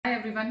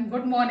Everyone,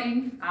 good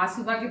morning. आज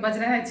सुबह के बज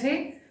रहे हैं 6।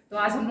 तो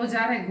आज हम लोग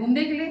जा रहे हैं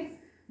घूमने के लिए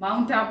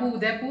Mt.Abu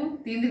उदयपुर।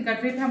 3 दिन का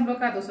ट्रिप है हम लोग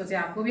का, तो सोचे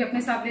आपको भी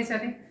अपने साथ ले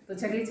चले। तो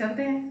चलिए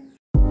चलते हैं।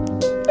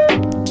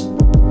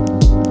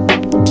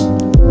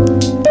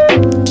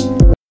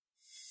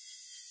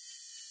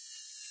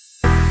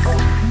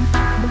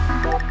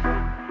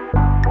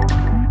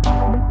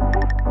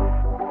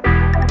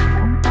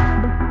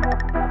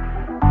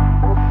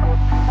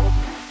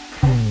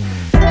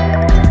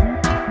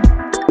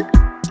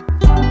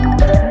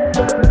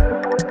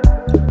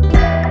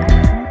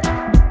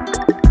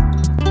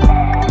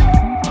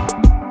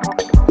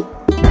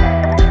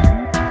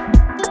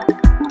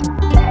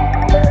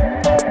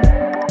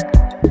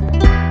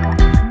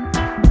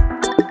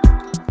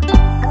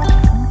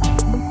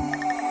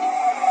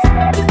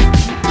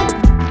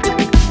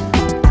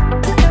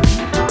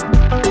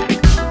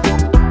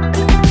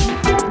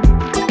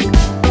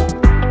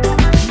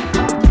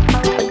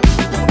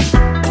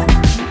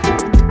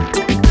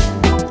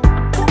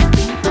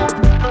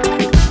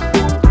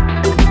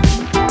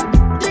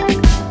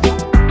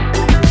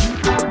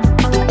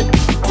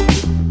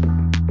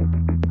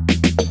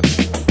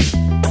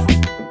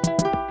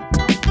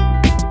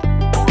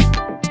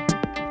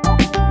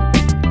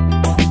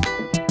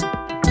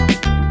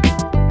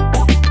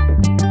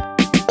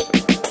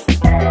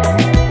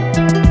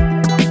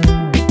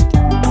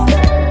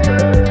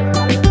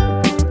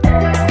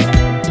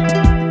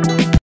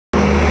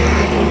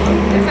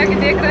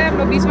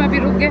 बीच में भी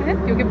रुक गए हैं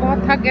क्योंकि बहुत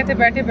थक गए थे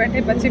बैठे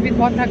बैठे, बच्चे भी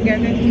बहुत थक गए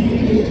थे।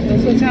 तो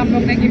सोचा हम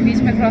लोग ने कि बीच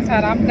में थोड़ा सा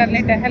आराम कर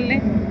लें, टहल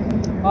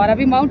लें। और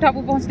अभी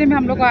Mt.Abu पहुंचने में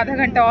हम लोग को आधा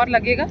घंटा और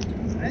लगेगा।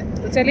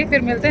 तो चलिए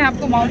फिर मिलते हैं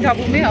आपको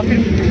Mt.Abu में और फिर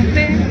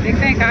घूमते हैं,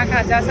 देखते हैं कहाँ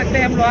कहाँ जा सकते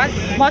हैं हम लोग। आज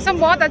मौसम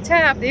बहुत अच्छा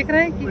है, आप देख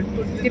रहे हैं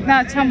कि कितना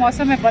अच्छा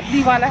मौसम है,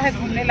 बदली वाला है,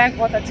 घूमने लायक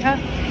बहुत अच्छा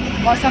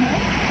मौसम है।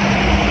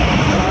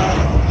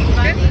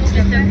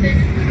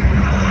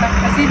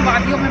 हसीन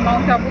वादियों में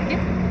Mt.Abu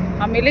के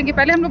हम मिलेंगे।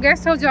 पहले हम लोग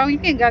गेस्ट हाउस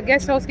जाएंगे,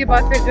 गेस्ट हाउस के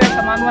बाद फिर जो है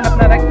सामान वामान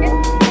अपना रख के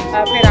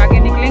फिर आगे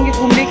निकलेंगे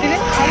घूमने के लिए।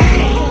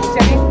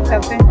 चलिए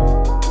चलते हैं।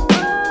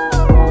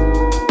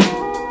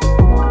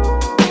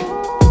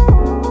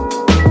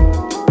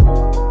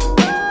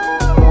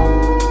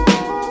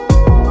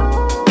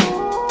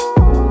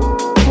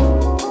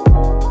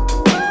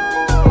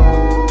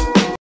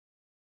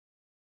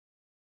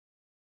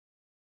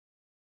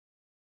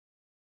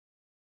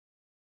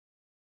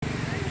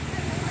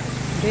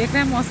 देख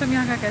रहे हैं मौसम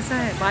यहाँ का कैसा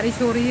है,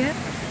 बारिश हो रही है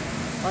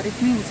और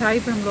इतनी ऊंचाई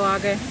पे हम लोग आ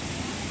गए।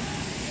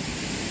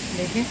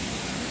 देखिए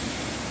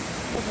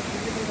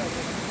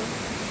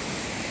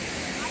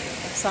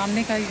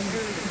सामने का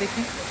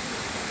देखिए,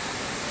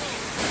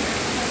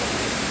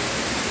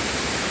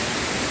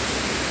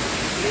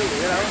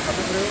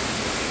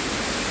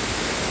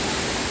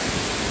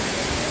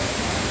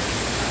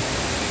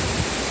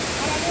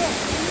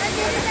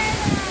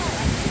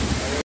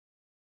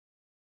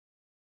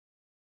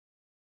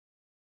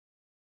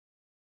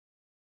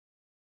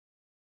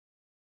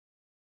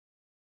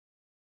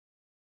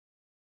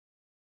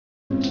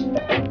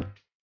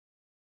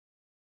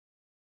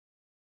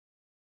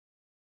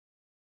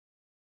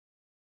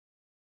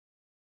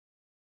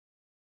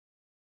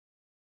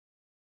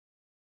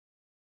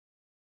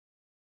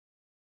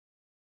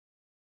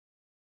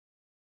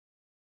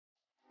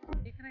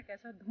 देख रहे हैं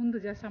कैसा धुंध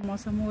जैसा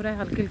मौसम हो रहा है,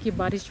 हल्की हल्की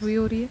बारिश हुई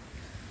हो रही है।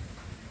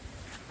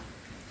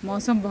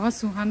 मौसम बहुत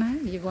सुहाना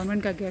है। ये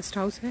गवर्नमेंट का गेस्ट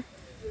हाउस है,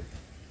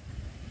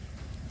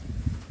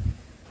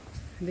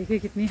 देखिए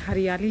कितनी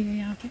हरियाली है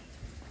यहाँ पे।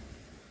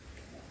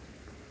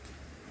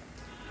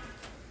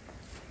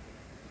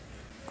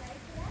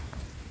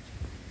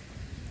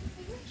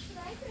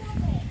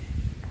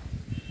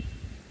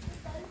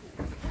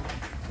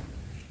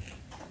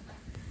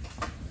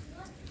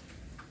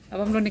 अब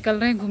हम लोग निकल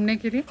रहे हैं घूमने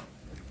के लिए।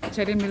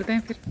 चलिए मिलते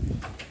हैं फिर।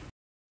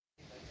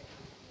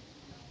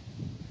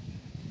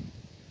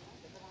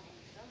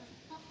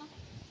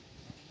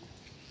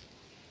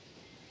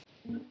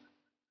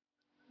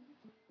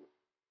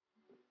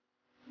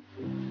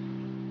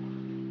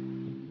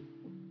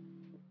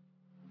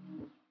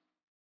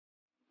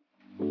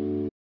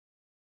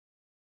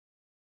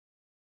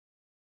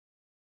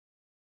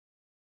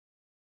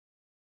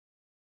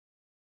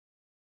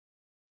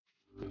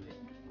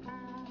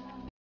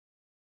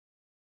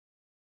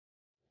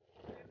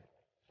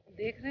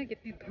 देख रहे हैं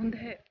कितनी धुंध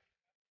है,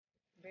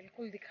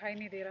 बिल्कुल दिखाई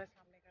नहीं दे रहा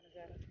सामने का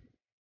नज़ारा।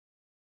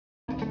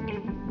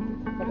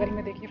 बगल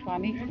में देखिए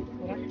पानी है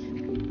पूरा।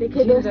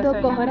 देखिए दोस्तों,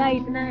 कोहरा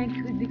इतना है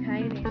कि कुछ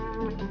दिखाई नहीं।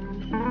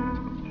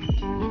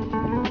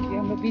 ये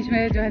हम लोग बीच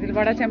में जो है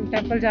दिलवाड़ा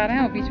टेम्पल जा रहे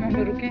हैं और बीच में हम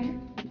लोग रुके हैं।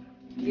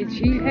 ये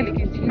झील है,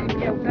 लेकिन झील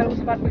के उधर उस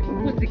पार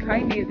कुछ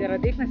दिखाई नहीं दे रहा।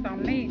 देख रहे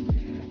सामने ही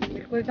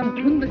बिल्कुल एकदम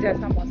धुंध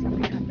जैसा मौसम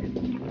है यहाँ पे।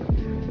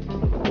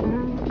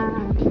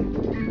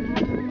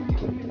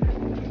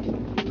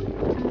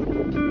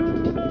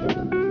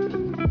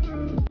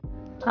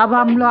 अब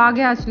हम लोग आ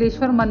गए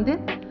अचलेश्वर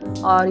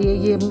मंदिर और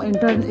ये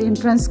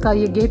एंट्रेंस का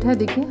ये गेट है,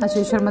 देखिए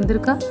अचलेश्वर मंदिर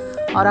का।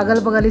 और अगल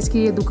बगल इसकी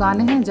ये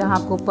दुकानें हैं जहाँ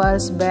आपको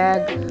पर्स,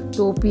 बैग,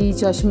 टोपी,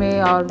 चश्मे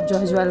और जो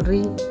है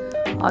ज्वेलरी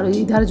और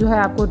इधर जो है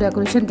आपको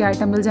डेकोरेशन के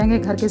आइटम मिल जाएंगे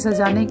घर के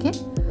सजाने के।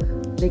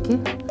 देखिए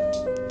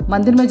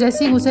मंदिर में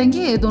जैसे ही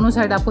घुसेंगे दोनों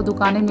साइड आपको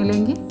दुकानें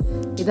मिलेंगी।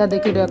 इधर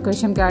देखिए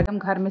डेकोरेशन के आइटम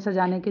घर में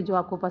सजाने के जो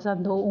आपको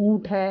पसंद हो,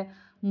 ऊँट है,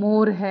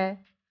 मोर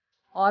है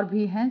और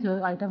भी हैं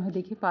जो आइटम है।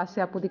 देखिए पास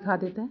से आपको दिखा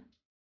देते हैं।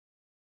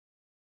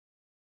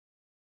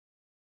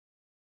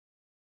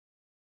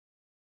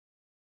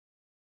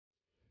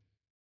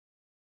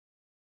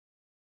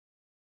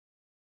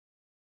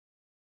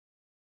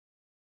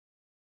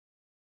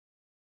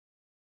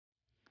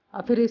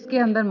 और फिर इसके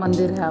अंदर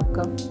मंदिर है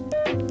आपका,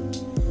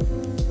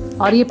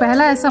 और ये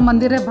पहला ऐसा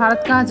मंदिर है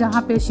भारत का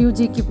जहाँ पे शिव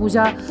जी की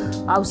पूजा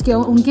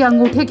उनके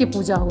अंगूठे की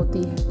पूजा होती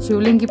है।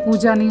 शिवलिंग की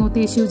पूजा नहीं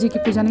होती, शिव जी की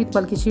पूजा नहीं,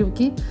 बल्कि शिव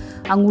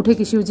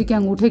जी के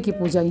अंगूठे की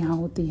पूजा यहाँ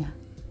होती है।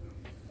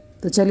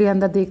 तो चलिए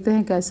अंदर देखते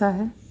हैं कैसा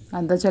है।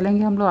 अंदर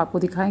चलेंगे हम लोग, आपको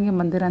दिखाएंगे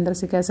मंदिर अंदर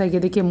से कैसा है। ये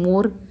देखिए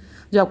मोर,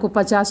 जो आपको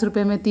 50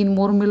 रुपये में 3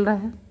 मोर मिल रहा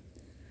है।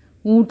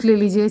 ऊँट ले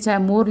लीजिए चाहे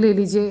मोर ले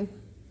लीजिए,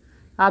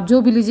 आप जो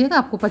भी लीजिएगा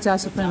आपको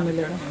 50 रुपये में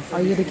मिलेगा।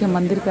 और ये देखिए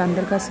मंदिर के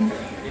अंदर का सीन।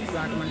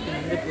 108 मन की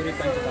मंदिर पूरी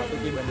पंचधातु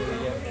की बनी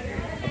हुई है।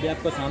 अभी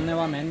आपको सामने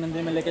वहाँ मेन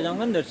मंदिर में लेके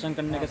जाऊँगा दर्शन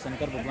करने के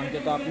शंकर भगवान के।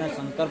 तो आपने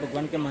शंकर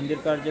भगवान के मंदिर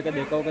का हर जगह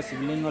देखा होगा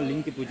शिवलिंग और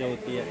लिंग की पूजा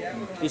होती है।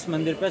 इस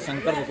मंदिर पर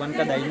शंकर भगवान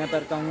का दाहिना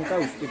पैर का अंगूठा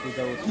उसकी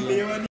पूजा होती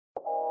है।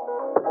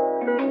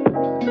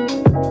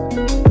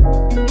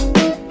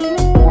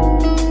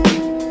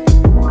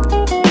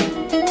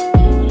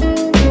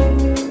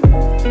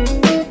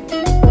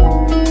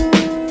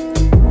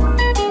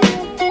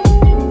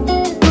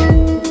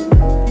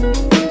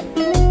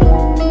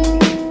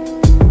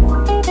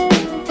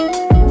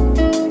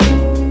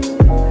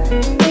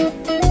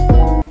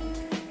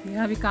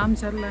 अभी काम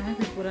चल रहा है,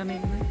 फिर पूरा नहीं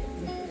हुआ।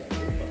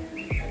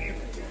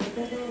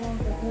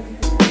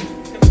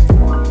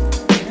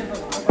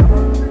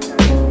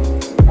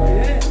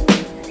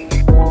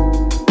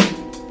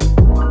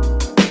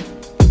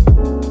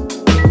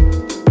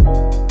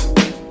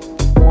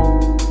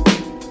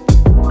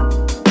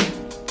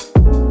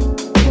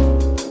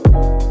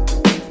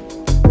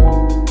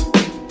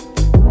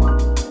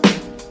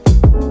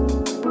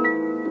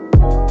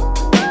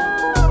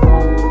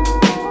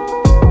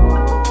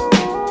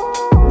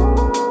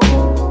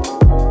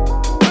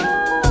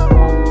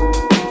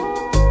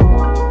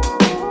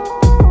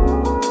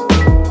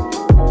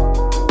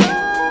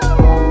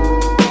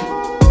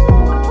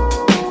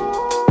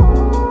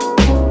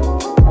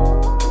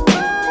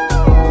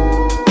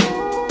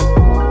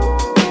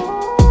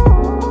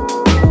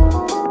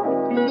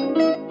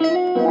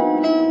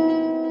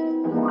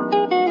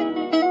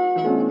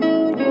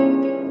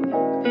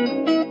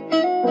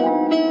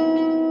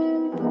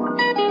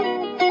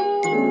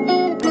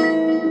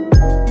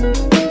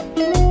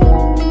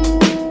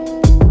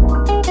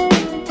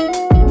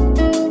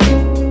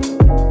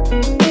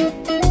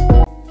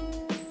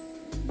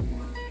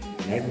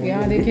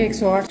 यहाँ देखिए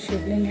 108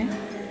 शिवलिंग है।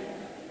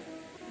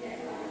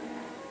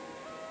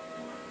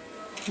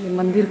 ये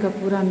मंदिर का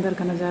पूरा अंदर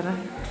का नज़ारा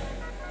है।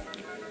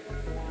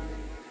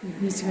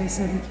 बीच में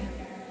ऐसा देखिए।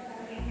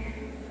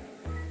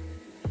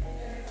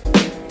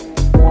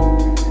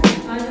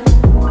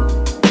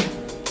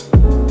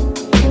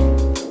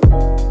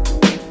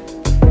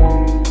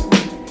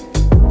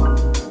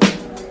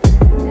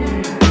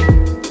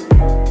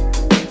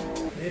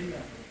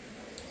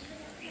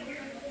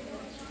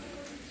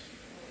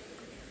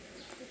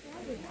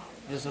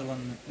 ये सर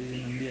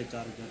नंदी है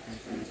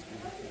 4520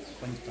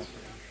 पंचधातु।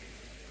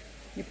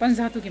 ये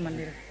पंचधातु की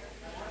मंदिर है।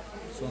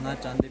 सोना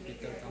चांदी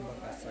पीतल तांबा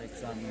का एक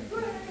साथ में।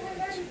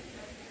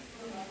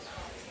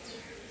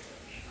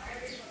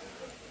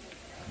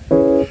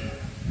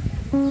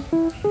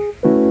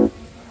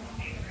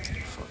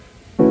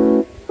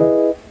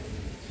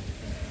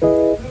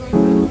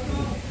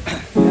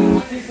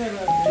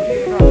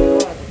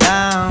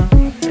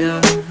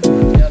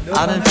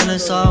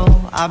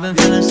 I've been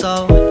feeling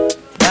so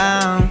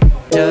down,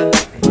 yeah.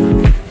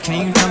 Can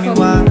you tell me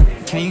why?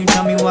 Can you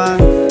tell me why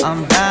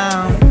I'm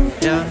down,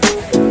 yeah?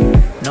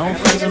 No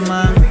friends of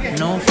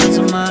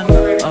mine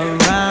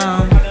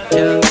around,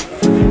 yeah.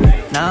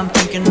 Now I'm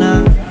thinking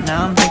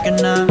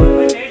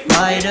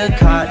might have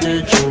caught the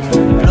true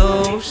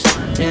blues,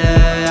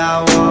 yeah. I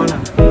wanna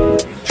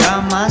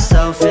drown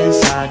myself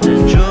inside the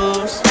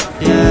juice,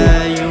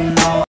 yeah, you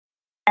know.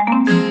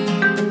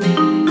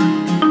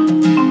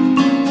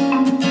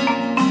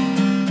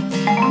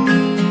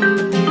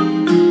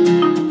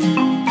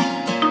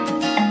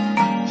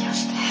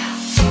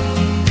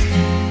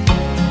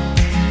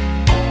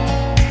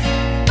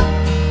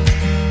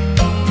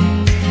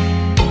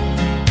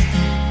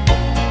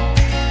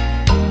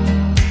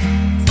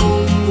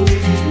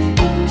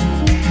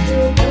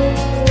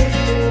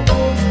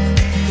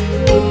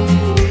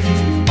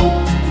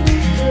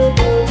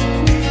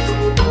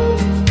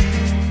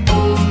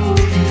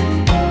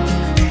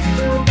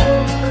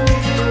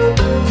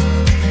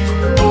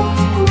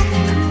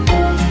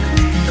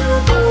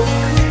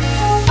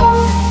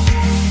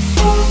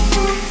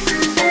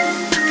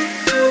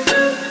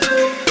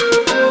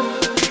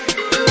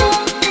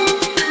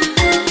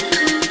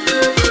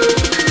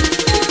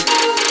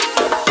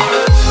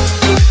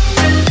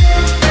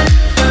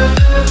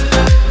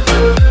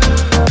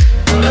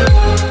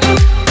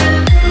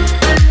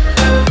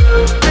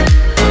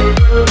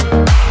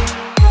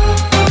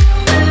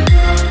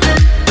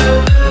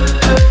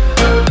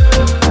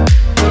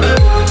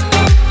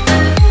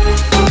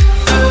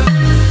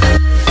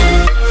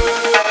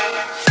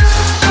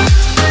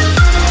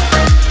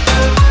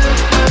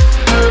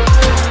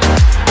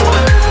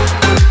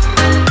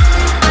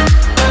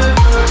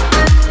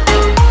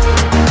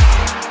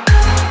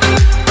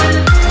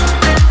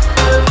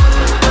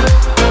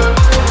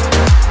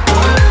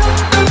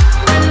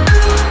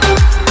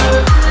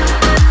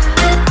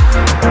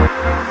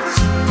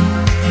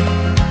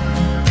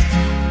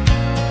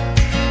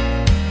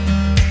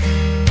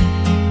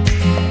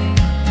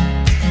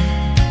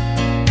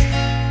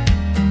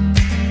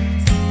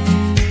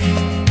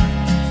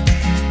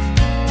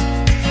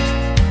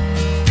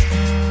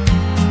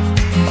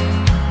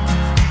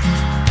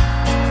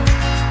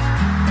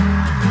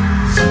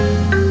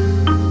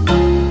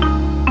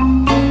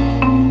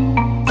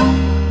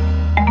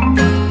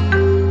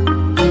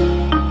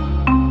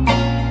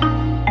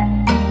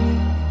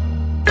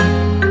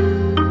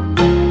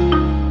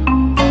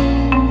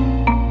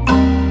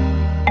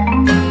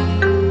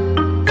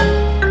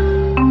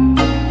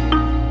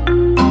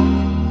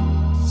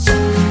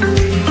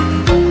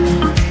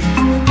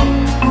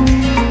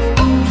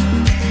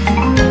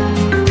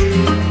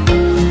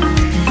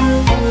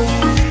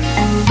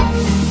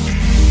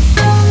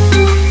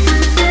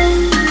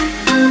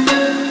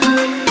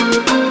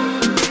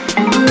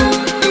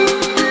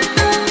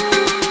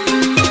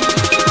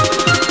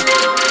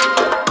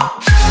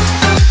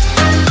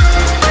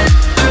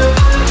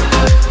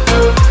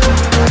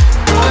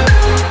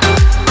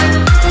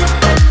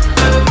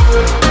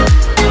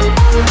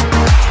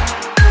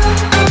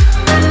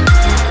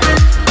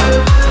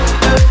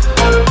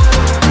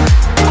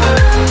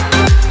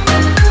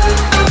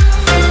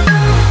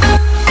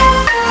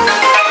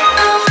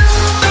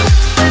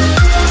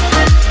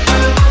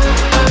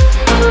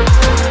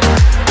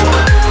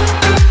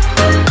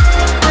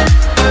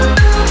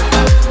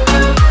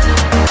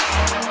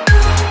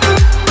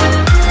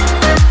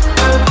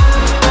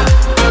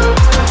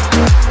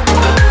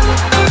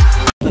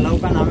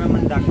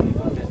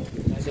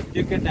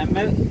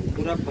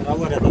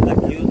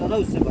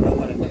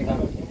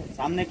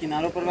 सामने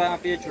किनारों पर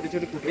आप ये छोटी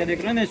छोटी कुटिया देख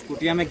रहे हैं ना, इस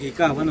कुटिया में घी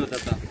का हवन होता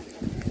था।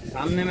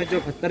 सामने में जो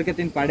पत्थर के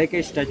 3 पाड़े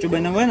के स्टैचू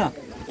बने हुए ना,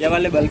 ये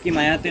वाले बल्कि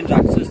माया 3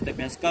 राक्षस थे,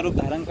 भैंस का रूप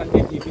धारण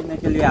करके घी पीने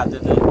के लिए आते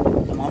थे।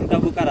 तो माउंट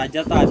आबू का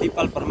राजा था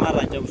आदिपाल परमार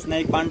राजा, उसने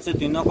एक बाण से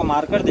तीनों को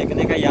मारकर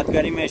देखने का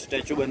यादगारी में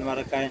स्टैचू बनवा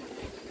रखा है।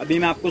 अभी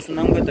मैं आपको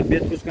सुनाऊंगा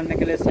तबीयत खुश करने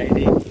के लिए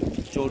शायरी।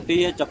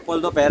 छोटी है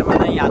चप्पल तो पैर में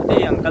नहीं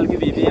आती, अंकल की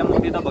बीवी है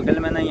मोटी तो बगल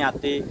में नहीं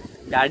आती,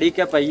 गाड़ी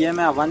के पहिए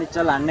में हवा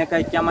नीचे लाने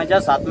का क्या मजा,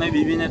 साथ में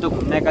बीवी ने तो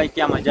घूमने का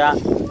क्या मजा,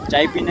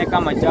 चाय पीने का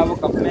मजा वो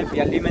कप में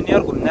प्याली में नहीं,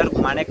 और घूमने और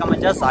घुमाने का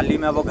मजा साली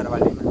में वो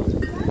घरवाली में नहीं।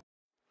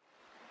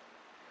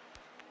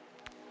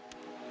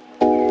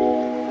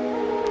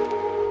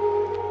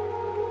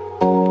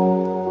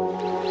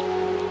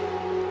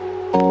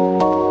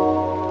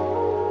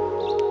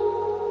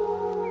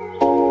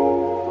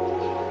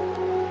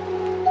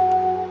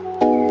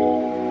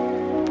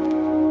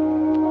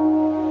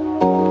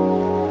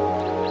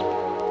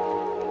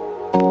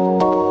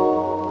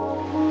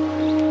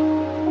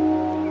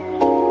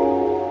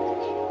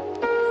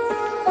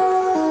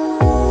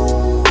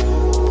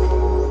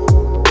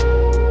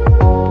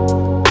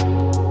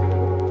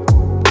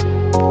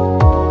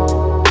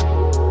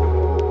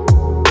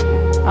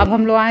 अब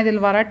हम लोग आए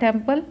दिलवारा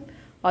टेम्पल,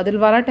 और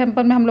दिलवारा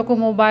टेम्पल में हम लोग को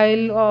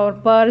मोबाइल और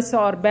पर्स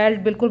और बेल्ट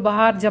बिल्कुल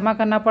बाहर जमा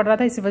करना पड़ रहा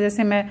था, इसी वजह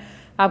से मैं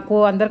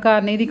आपको अंदर का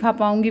नहीं दिखा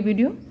पाऊंगी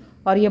वीडियो।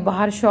 और ये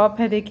बाहर शॉप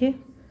है, देखिए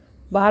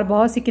बाहर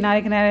बहुत सी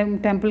किनारे किनारे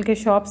टेम्पल के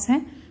शॉप्स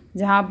हैं,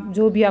 जहाँ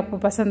जो भी आपको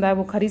पसंद आए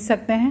वो खरीद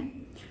सकते हैं।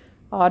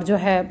 और जो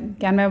है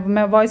क्या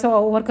मैं वॉइस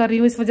ओवर कर रही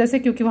हूँ इस वजह से,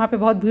 क्योंकि वहाँ पे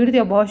बहुत भीड़ थी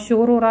और बहुत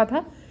शोर हो रहा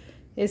था,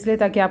 इसलिए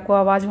ताकि आपको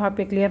आवाज़ वहाँ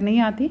पे क्लियर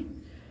नहीं आती।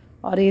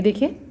 और ये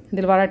देखिए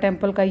दिलवारा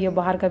टेम्पल का ये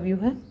बाहर का व्यू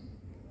है।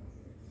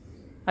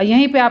 और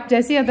यहीं पे आप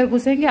जैसे ही अंदर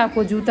घुसेंगे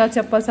आपको जूता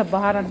चप्पल सब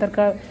बाहर अंदर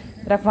का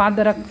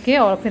रख के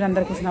और फिर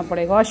अंदर घुसना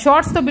पड़ेगा। और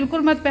शॉर्ट्स तो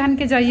बिल्कुल मत पहन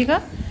के जाइएगा,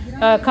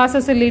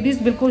 खासतौर से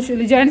लेडीज़, बिल्कुल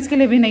जेंट्स के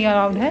लिए भी नहीं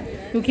अलाउड है,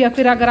 क्योंकि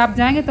फिर अगर आप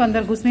जाएंगे तो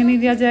अंदर घुसने नहीं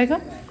दिया जाएगा।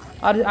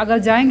 और अगर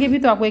जाएंगे भी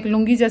तो आपको एक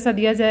लुंगी जैसा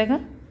दिया जाएगा,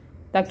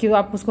 ताकि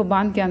आप उसको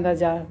बांध के अंदर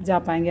जा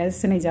पाएंगे,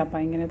 ऐसे नहीं जा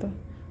पाएंगे नहीं तो।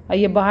 और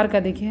ये बाहर का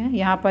देखिए,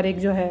 यहाँ पर एक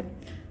जो है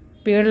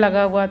पेड़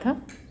लगा हुआ था,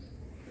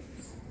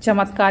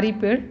 चमत्कारी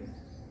पेड़,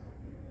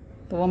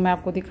 तो वो मैं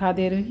आपको दिखा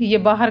दे रही हूँ। ये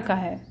बाहर का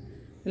है,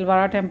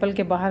 दिलवारा टेम्पल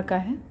के बाहर का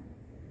है,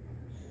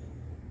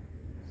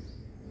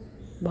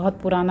 बहुत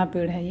पुराना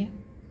पेड़ है ये।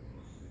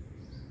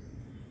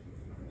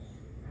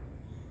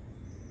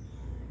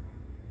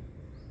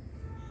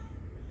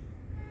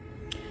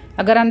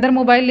 अगर अंदर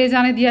मोबाइल ले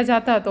जाने दिया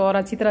जाता तो और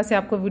अच्छी तरह से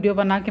आपको वीडियो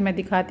बना के मैं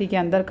दिखाती कि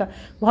अंदर का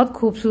बहुत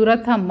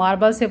खूबसूरत था,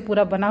 मार्बल से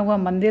पूरा बना हुआ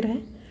मंदिर है।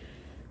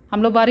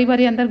 हम लोग बारी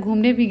बारी अंदर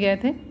घूमने भी गए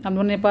थे, हम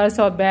लोग ने पर्स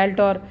और बेल्ट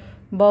और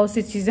बहुत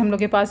सी चीज़ें हम लोग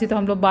के पास ही, तो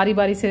हम लोग बारी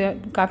बारी से,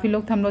 काफ़ी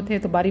लोग हम लोग थे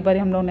तो बारी बारी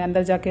हम लोग ने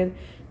अंदर जाके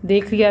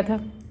देख लिया था।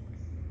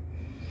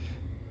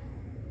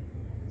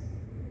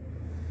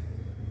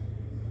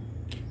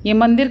 ये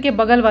मंदिर के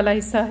बगल वाला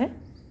हिस्सा है।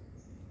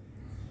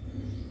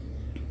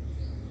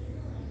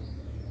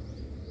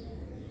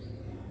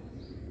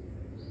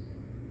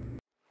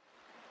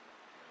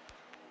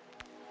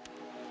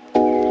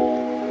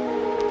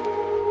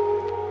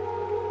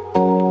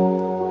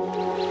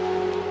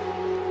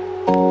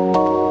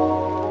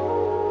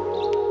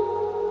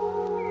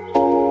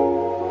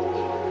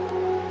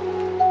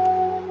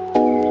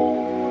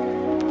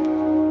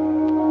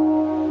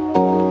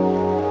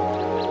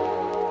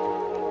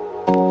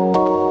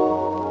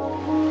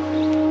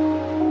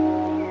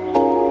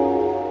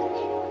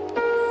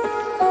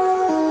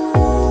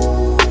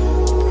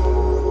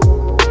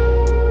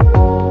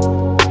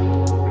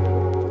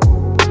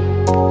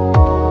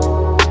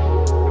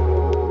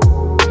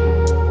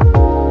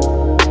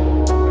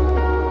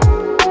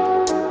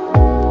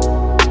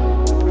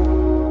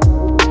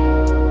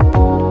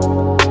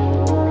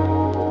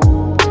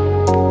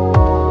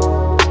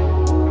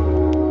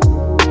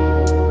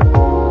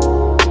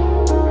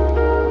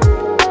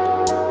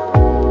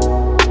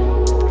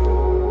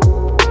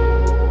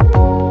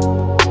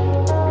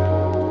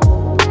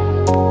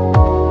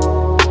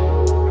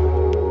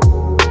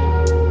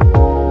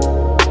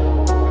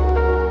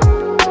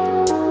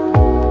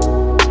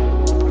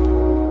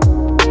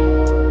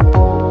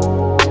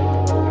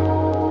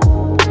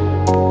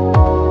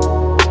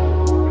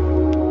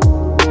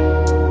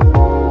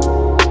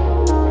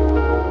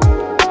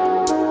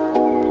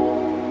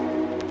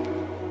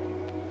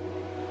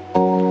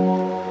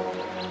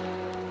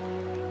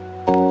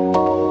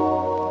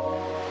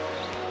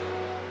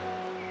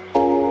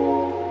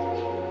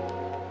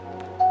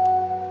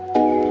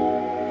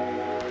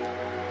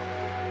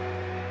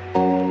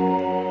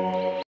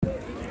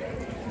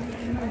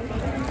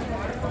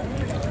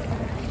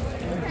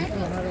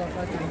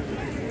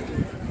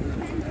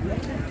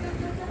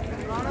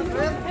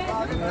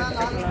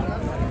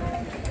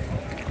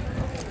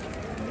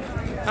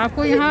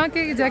 आपको यहाँ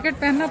के जैकेट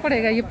पहनना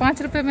पड़ेगा, ये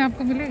 5 रुपए में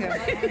आपको मिलेगा,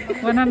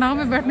 वरना नाव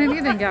में बैठने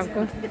नहीं देंगे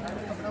आपको।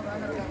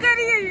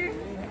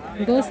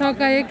 200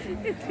 का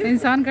एक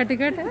इंसान का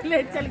टिकट है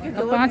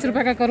और 5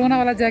 रुपए का कोरोना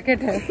वाला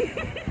जैकेट है।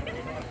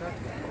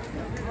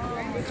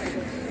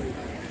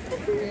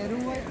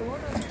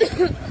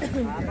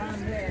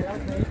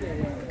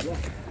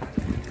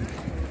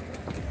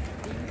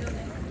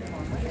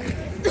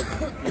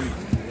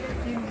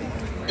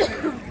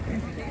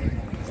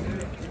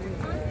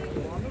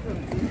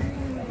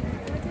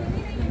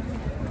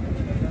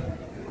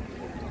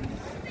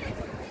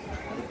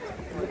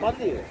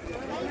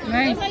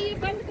 नहीं,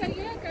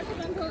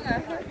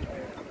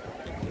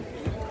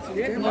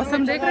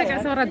 मौसम देख रहे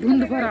कैसा हो रहा है,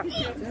 धुंध भरा,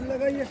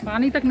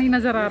 पानी तक नहीं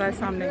नजर आ रहा है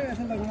सामने।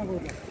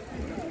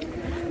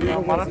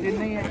 हमारा दिन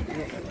नहीं है,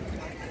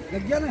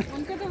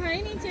 उनको तो है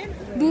ही नहीं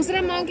चैन।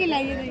 दूसरा माँ के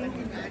लाइए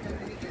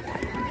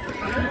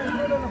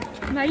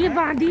ये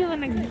बादी हो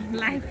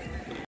लाइफ।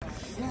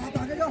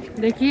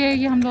 देखिए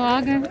ये हम लोग आ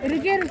गए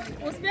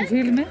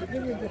झील में,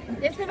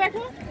 इस पे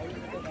बैठो,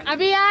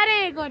 अभी आ रहे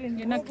हैं। और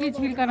ये नक्की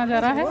झील का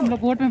नज़ारा है। हम लोग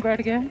बोट में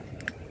बैठ गए हैं।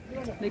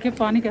 देखिए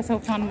पानी कैसा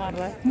उफान मार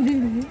रहा है।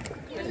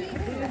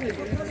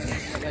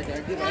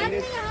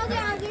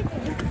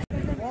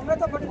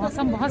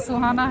 मौसम बहुत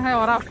सुहाना है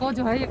और आपको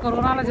जो है ये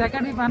कोरोना वाला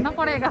जैकेट भी पहनना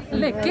पड़ेगा,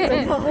 लेकिन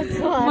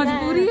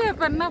मजबूरी है,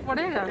 पहनना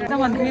पड़ेगा,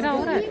 एकदम अंधेरा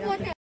हो रहा है।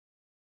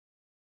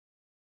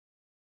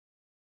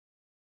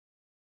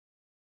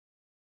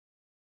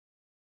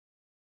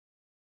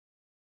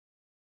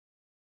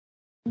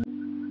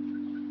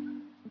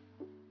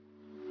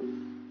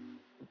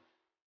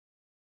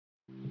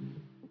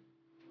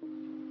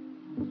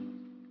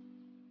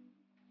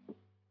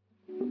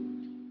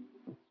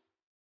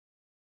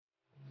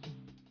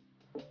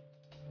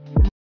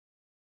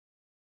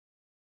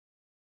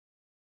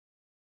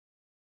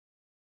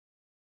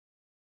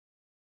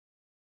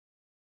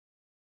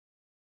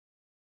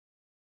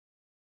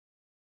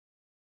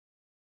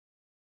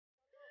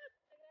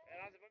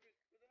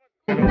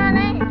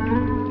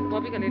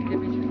 बॉबी का लेट के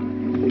पीछे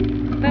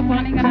तब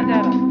पानी का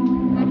नजारा,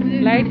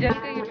 लाइट जल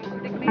गई है, बिल्कुल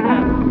दिख नहीं रहा,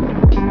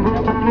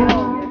 सब अंधेरा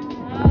हो गया।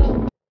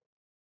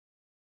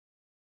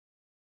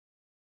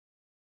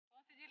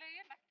 कौन सी झील है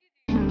ये? नक्की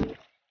झील।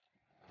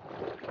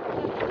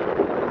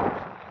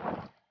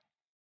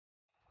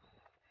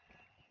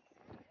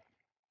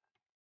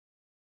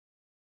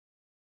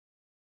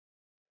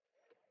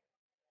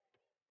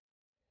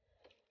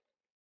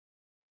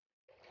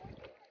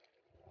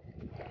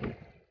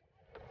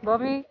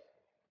 बॉबी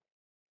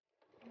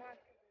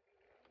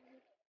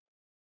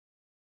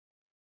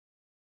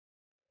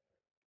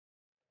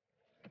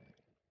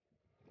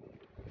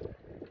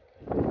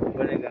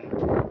बनेगा।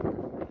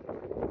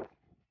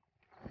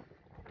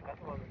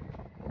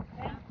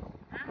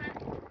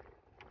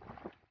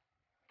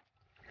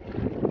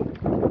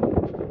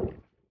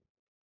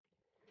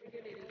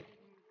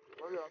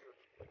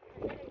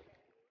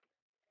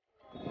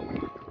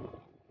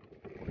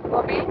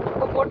 बॉबी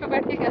तो बोट पे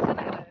बैठ के कैसा लग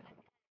रहा है?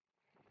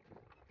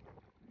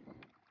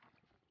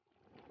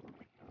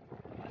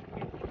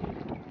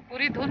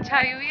 पूरी धुंध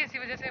छाई हुई है, इसी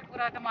वजह से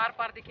पूरा एकदम आर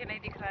पार दिखे नहीं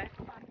दिख रहा है।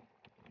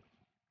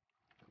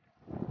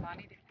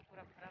 पानी देखते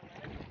पूरा भरा हुआ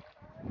है,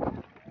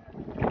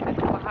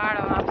 तो पहाड़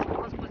और आपसे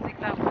बहुत कुछ दिख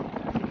रहा है,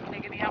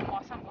 लेकिन यहाँ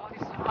मौसम बहुत ही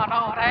सुहाना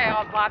हो रहा है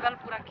और बादल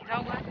पूरा घिरा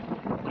हुआ है,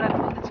 पूरा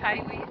धुंध छाई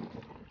हुई है,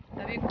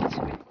 तभी कुछ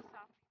बिल्कुल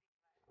साफ।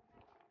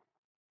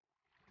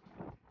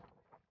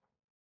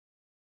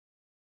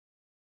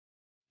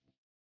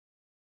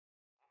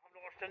 हम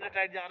लोग ऑस्ट्रेलिया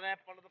टाइट जा रहे हैं,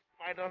 पर तो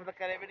पाइड तो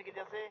कैरेबियन की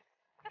जैसे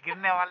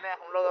गिरने वाले हैं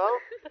हम लोग। अब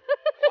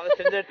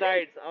ऑस्ट्रेलिया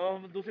टाइट, अब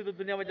हम दूसरी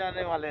दुनिया में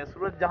जाने वाले हैं।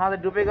 सूरज जहाँ से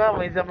डूबेगा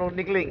वहीं से हम लोग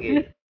निकलेंगे।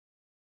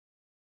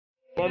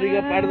 बॉबी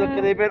का पाइड तो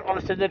कैरेबियन और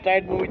ऑस्ट्रेलिया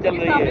टाइट मूवी चल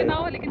रही है। ना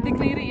हो लेकिन दिख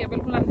नहीं रही है,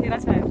 बिल्कुल अंधेरा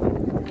छाया हुआ है।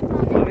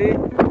 अभी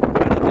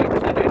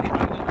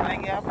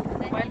बनाएंगे आप,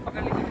 मोबाइल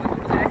पकड़ लीजिए,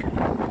 छूट जाएगा।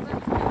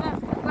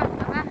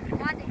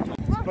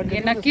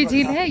 ये नक्की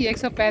झील है, ये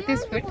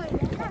 135 फीट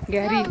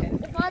गहरी है।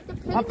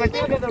 हाँ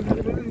पेट्रोल दे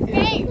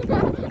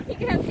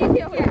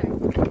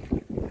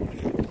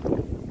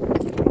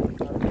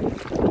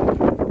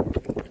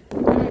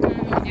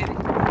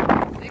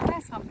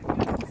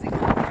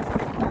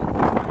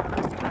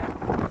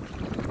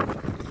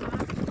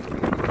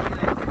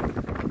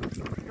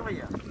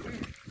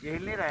ये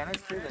हिल नहीं रहा है ना,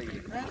 इससे जाइए।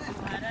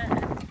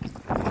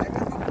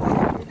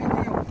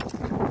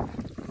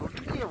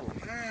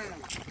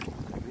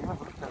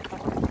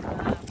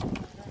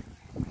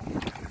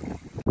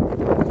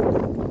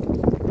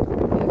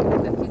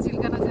 नक्की झील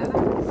का नजारा,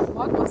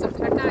 बहुत मौसम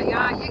ठंडा है।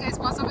 यहाँ आइएगा इस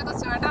मौसम में तो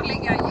स्वेटर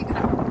लेके आइएगा।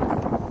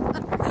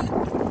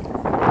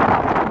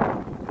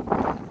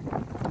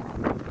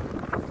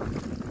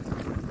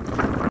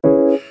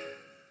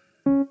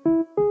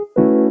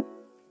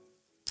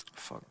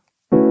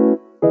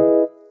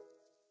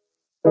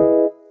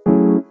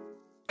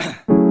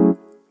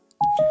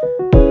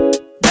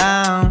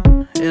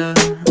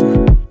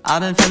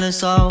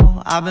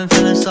 I've been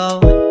feeling so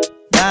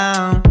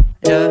down,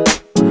 yeah.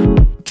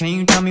 Can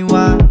you tell me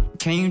why?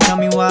 Can you tell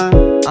me why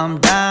I'm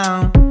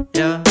down,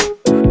 yeah?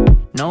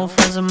 No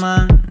friends of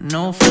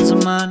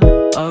mine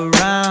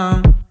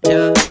around,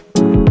 yeah.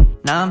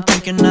 Now I'm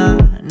thinking I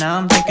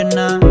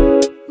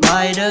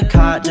might have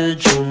caught the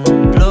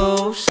June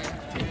blues.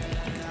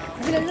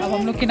 अब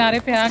हम लोग किनारे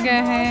पे आ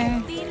गए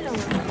हैं,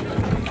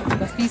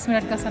 बस 30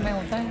 minute का समय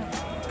होता है।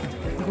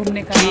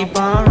 घूमने का। Keep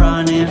on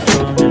running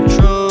from the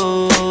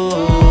truth.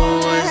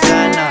 Is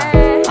that not?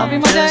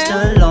 I'm just a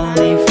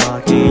lonely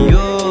fucking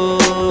you.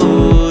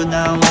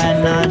 Now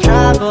when I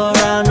drive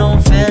around,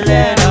 don't fill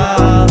it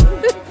up.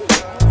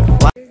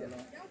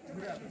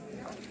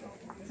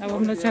 अब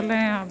हम लोग चल रहे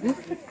हैं आबू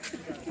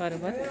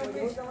पर्वत।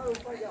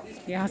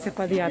 यहाँ से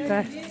पद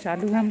यात्रा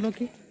चालू है हम लोग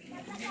की।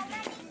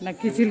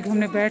 नक्की झील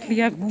हमने बैठ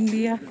लिया, घूम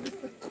लिया।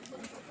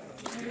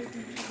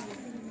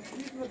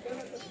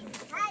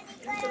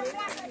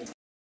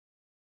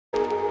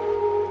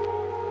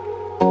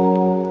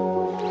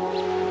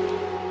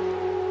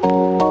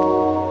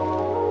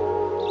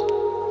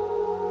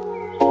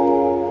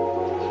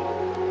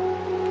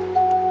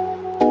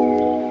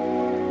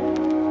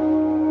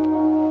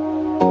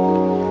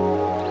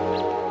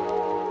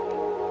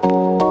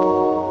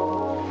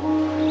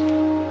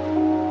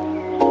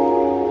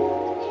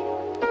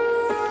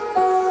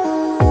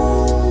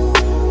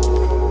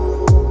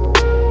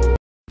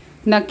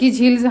 नक्की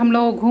झील हम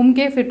लोग घूम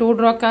के फिर टोड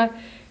रॉक का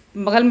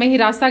बगल में ही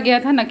रास्ता गया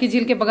था। नक्की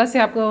झील के बगल से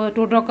आपको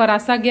टोड रॉक का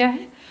रास्ता गया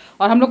है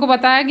और हम लोग को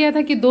बताया गया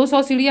था कि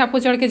 200 सीढ़ी आपको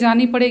चढ़ के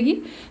जानी पड़ेगी,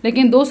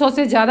 लेकिन 200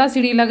 से ज़्यादा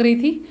सीढ़ी लग रही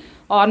थी।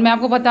 और मैं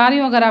आपको बता रही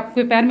हूँ, अगर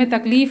आपके पैर में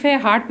तकलीफ़ है,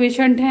 हार्ट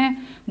पेशेंट हैं,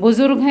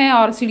 बुज़ुर्ग हैं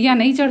और सीढ़ियाँ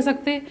नहीं चढ़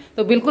सकते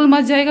तो बिल्कुल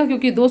मत जाएगा,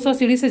 क्योंकि 200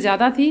 सीढ़ी से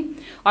ज़्यादा थी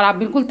और आप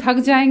बिल्कुल थक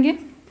जाएंगे।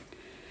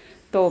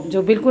 तो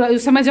जो बिल्कुल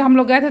उस समय जब हम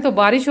लोग गए थे तो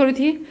बारिश हो रही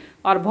थी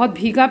और बहुत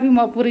भीगा भी,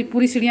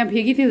 पूरी सीढ़ियाँ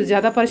भीगी थी, तो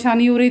ज़्यादा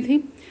परेशानी हो रही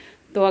थी।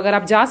 तो अगर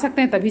आप जा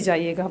सकते हैं तभी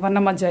जाइएगा, वरना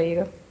मत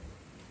जाइएगा।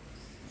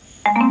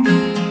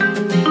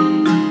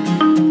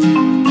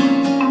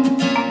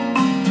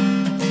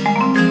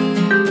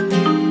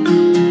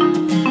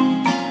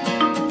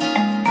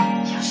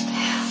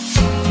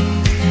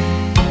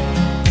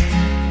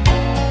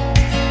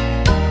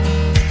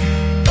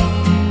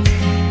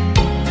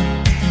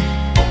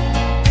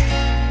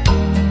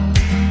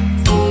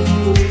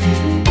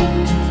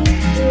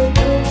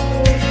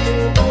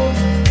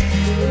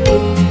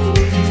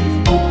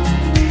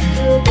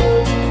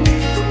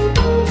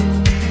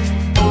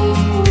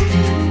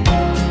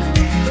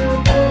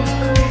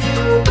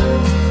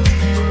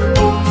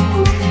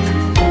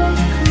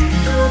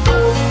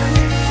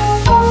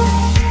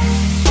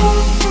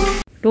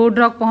 टोड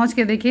रॉक पहुँच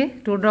के देखिए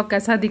टोड रॉक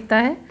कैसा दिखता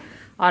है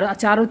और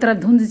चारों तरफ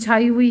धुंध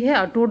छाई हुई है।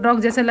 और टोड रॉक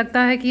जैसे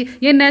लगता है कि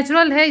ये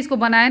नेचुरल है, इसको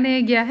बनाया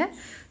नहीं गया है।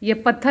 ये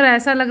पत्थर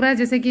ऐसा लग रहा है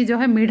जैसे कि जो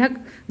है मेढक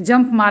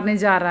जंप मारने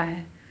जा रहा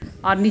है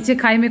और नीचे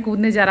खाई में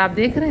कूदने जा रहा है। आप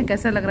देख रहे हैं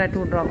कैसा लग रहा है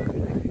टोड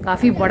रॉक।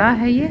 काफ़ी बड़ा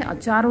है ये और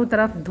चारों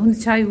तरफ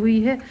धुंध छाई हुई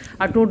है।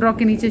 और टोड रॉक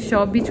के नीचे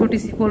शॉप भी छोटी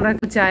सी खोल रहा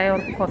है चाय और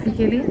कॉफ़ी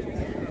के लिए।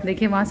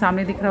 देखिए वहाँ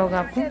सामने दिख रहा होगा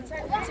आपको।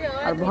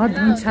 और बहुत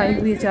धुंध छाई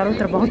हुई है चारों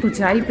तरफ, बहुत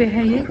ऊंचाई पे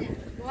है ये।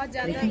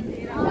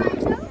 देखिए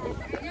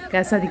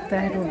कैसा दिखता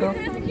है टोड रॉक।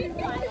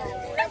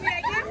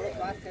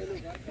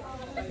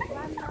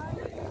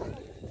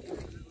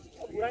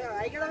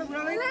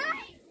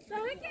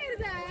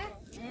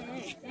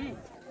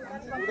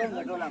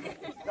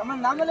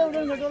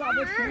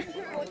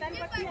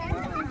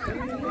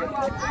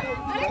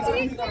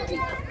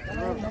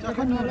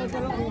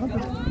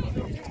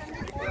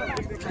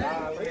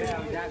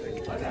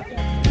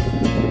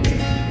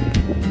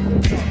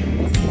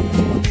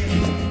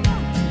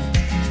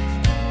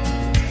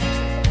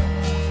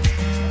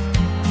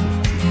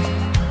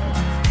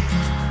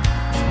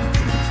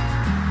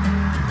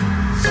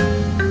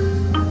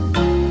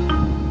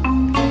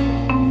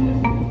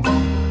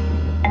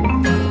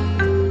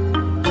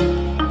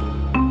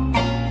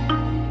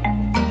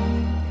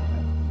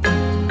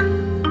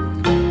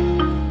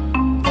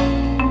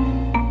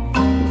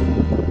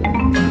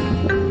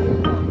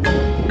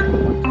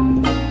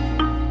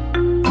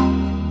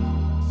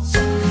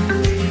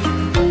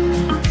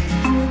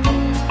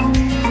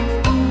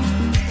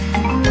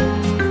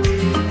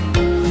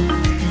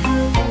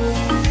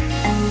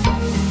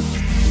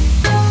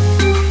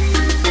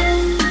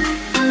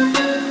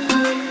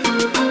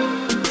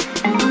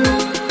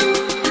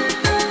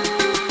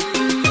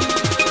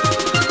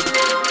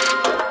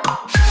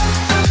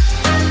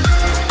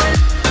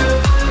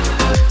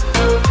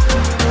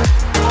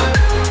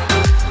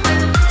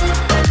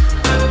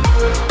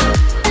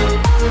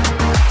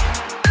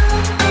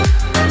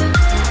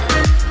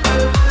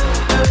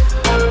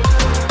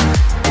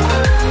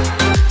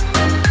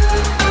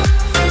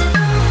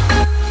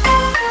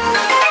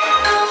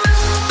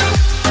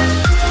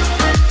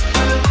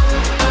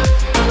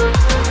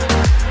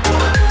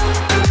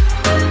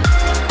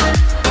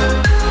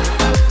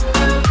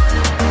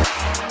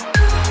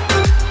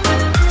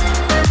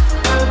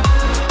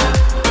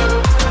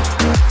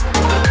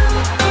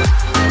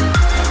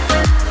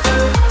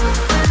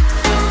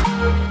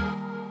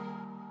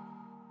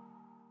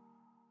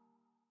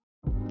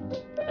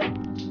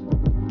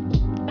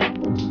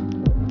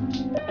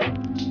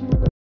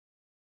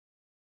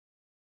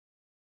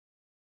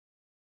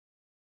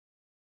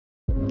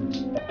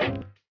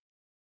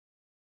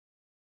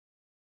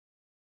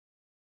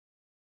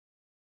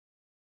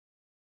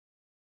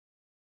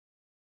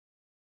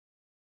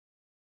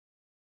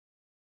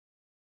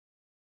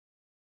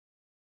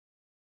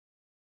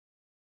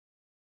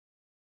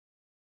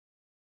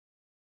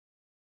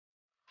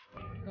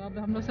 तो अब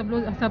हम लोग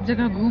सब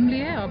जगह घूम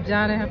लिए, अब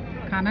जा रहे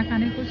हैं खाना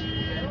खाने कुछ,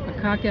 और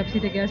खा के अब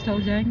सीधे गेस्ट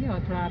हाउस जाएंगे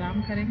और थोड़ा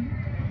आराम करेंगे।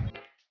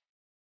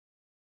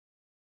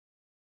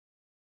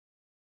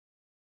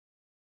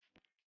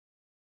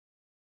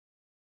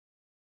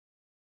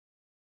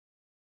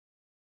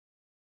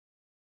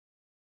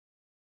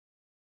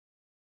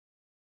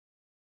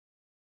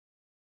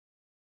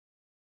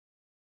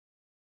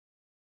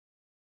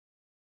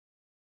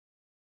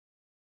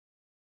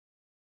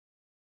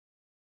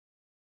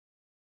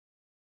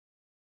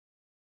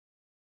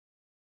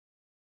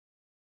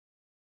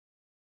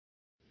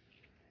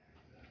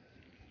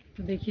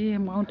 तो देखिए ये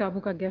माउंट आबू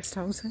का गेस्ट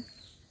हाउस है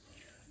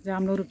जहाँ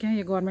हम लोग रुके हैं,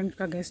 ये गवर्नमेंट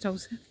का गेस्ट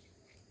हाउस है।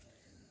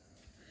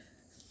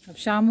 अब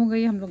शाम हो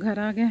गई, हम लोग घर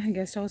आ गए हैं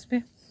गेस्ट हाउस पे।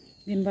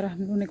 दिन भर हम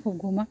लोगों ने खूब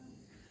घूमा,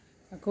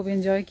 खूब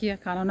एंजॉय किया,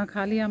 खाना वाना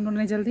खा लिया हम लोगों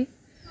ने जल्दी,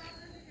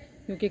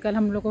 क्योंकि कल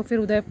हम लोग को फिर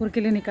उदयपुर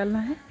के लिए निकलना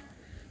है,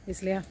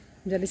 इसलिए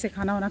जल्दी से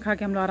खाना वाना खा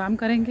के हम लोग आराम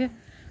करेंगे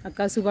और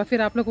कल सुबह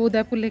फिर आप लोग को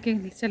उदयपुर लेके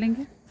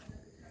चलेंगे।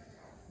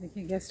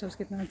 देखिए गेस्ट हाउस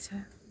कितना अच्छा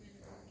है।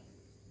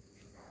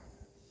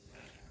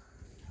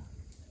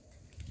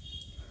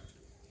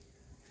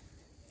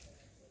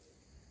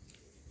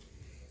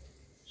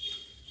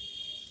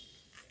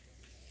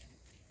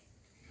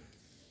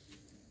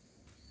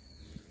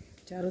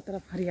 चारों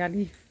तरफ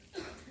हरियाली,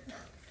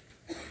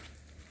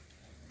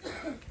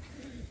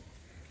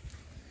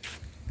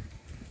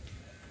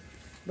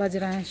 बज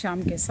रहे हैं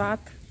शाम के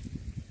 7।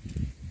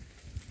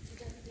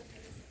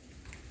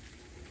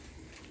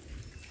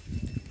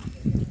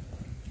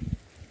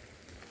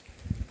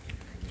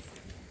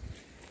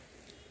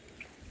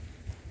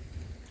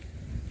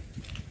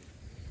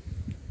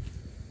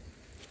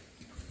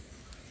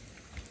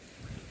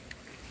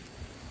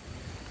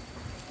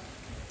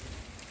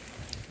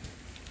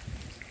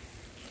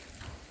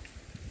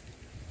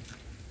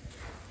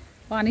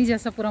 पानी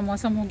जैसा पूरा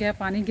मौसम हो गया,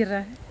 पानी गिर रहा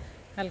है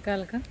हल्का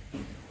हल्का।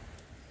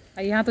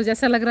 यहाँ तो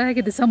जैसा लग रहा है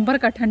कि दिसंबर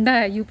का ठंडा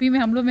है। यूपी में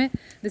हम लोग में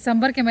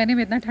दिसंबर के महीने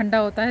में इतना ठंडा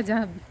होता है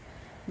जहाँ,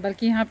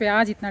 बल्कि यहाँ पे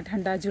आज इतना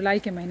ठंडा है जुलाई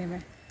के महीने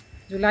में।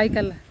 जुलाई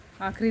का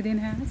आखिरी दिन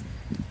है आज।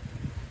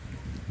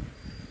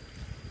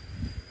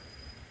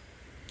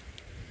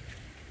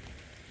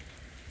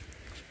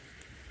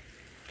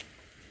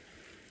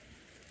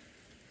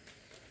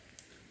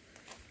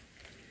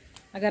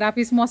 अगर आप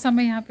इस मौसम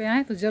में यहाँ पे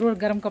आएँ तो ज़रूर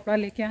गर्म कपड़ा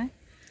लेके आएँ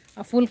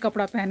और फुल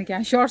कपड़ा पहन के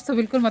आएँ। शॉर्ट्स तो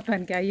बिल्कुल मत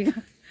पहन के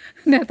आइएगा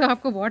नहीं तो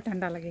आपको बहुत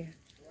ठंडा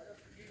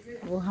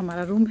लगेगा। वो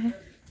हमारा रूम है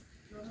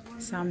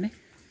सामने।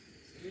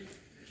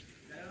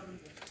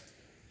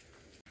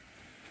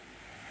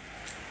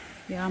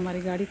 यहाँ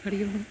हमारी गाड़ी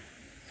खड़ी हुई।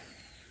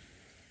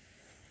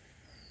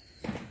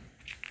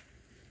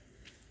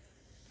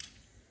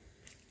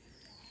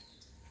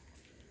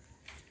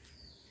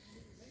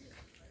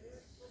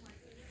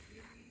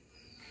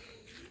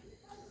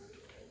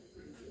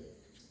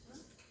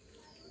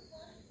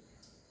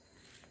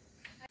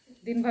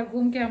 दिन भर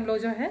घूम के हम लोग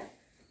जो है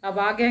अब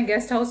आ गए हैं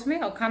गेस्ट हाउस में,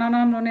 और खाना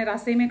वाना हम लोगों ने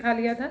रास्ते में खा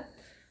लिया था।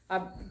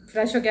 अब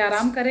फ्रेश होके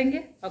आराम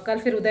करेंगे और कल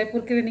फिर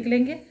उदयपुर के लिए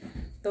निकलेंगे।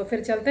 तो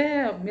फिर चलते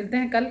हैं, अब मिलते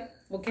हैं कल।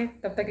 ओके,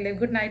 तब तक के लिए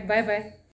गुड नाइट, बाय बाय।